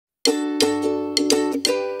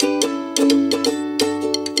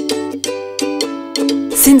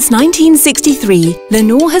Since 1963,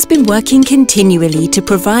 Lenor has been working continually to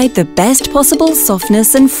provide the best possible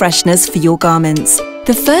softness and freshness for your garments.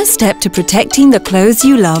 The first step to protecting the clothes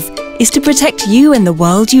you love is to protect you and the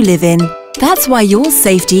world you live in. That's why your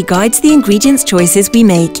safety guides the ingredients choices we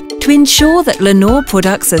make to ensure that Lenor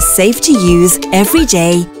products are safe to use every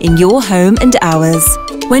day in your home and ours.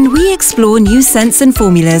 When we explore new scents and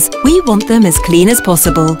formulas, we want them as clean as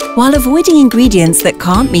possible, while avoiding ingredients that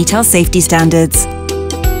can't meet our safety standards.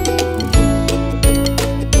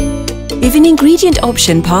 If an ingredient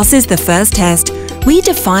option passes the first test, we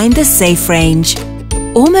define the safe range.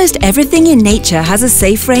 Almost everything in nature has a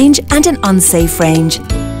safe range and an unsafe range,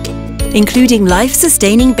 including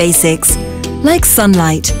life-sustaining basics like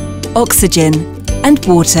sunlight, oxygen, and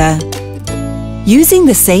water. Using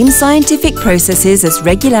the same scientific processes as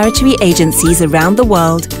regulatory agencies around the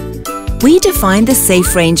world, we define the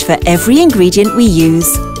safe range for every ingredient we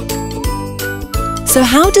use. So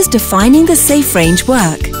how does defining the safe range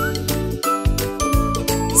work?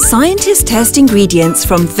 Scientists test ingredients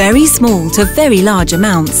from very small to very large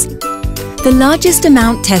amounts. The largest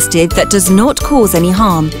amount tested that does not cause any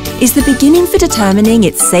harm is the beginning for determining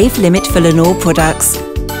its safe limit for Lenor products.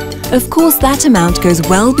 Of course, that amount goes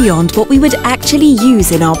well beyond what we would actually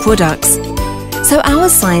use in our products. So our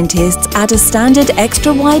scientists add a standard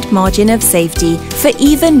extra-wide margin of safety for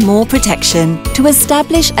even more protection to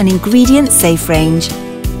establish an ingredient safe range.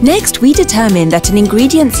 Next, we determine that an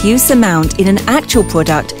ingredient's use amount in an actual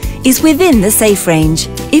product is within the safe range.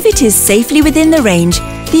 If it is safely within the range,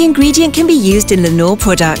 the ingredient can be used in Lenor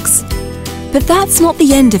products. But that's not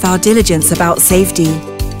the end of our diligence about safety.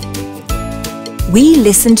 We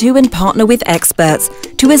listen to and partner with experts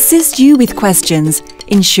to assist you with questions,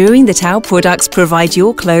 ensuring that our products provide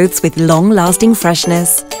your clothes with long-lasting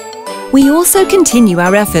freshness. We also continue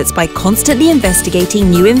our efforts by constantly investigating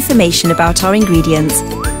new information about our ingredients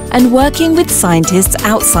and working with scientists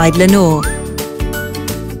outside Lenor.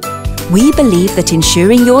 We believe that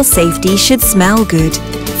ensuring your safety should smell good,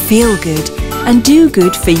 feel good, and do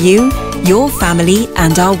good for you, your family,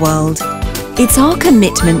 and our world. It's our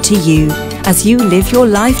commitment to you as you live your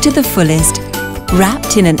life to the fullest,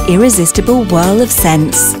 wrapped in an irresistible whirl of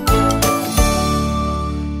scents.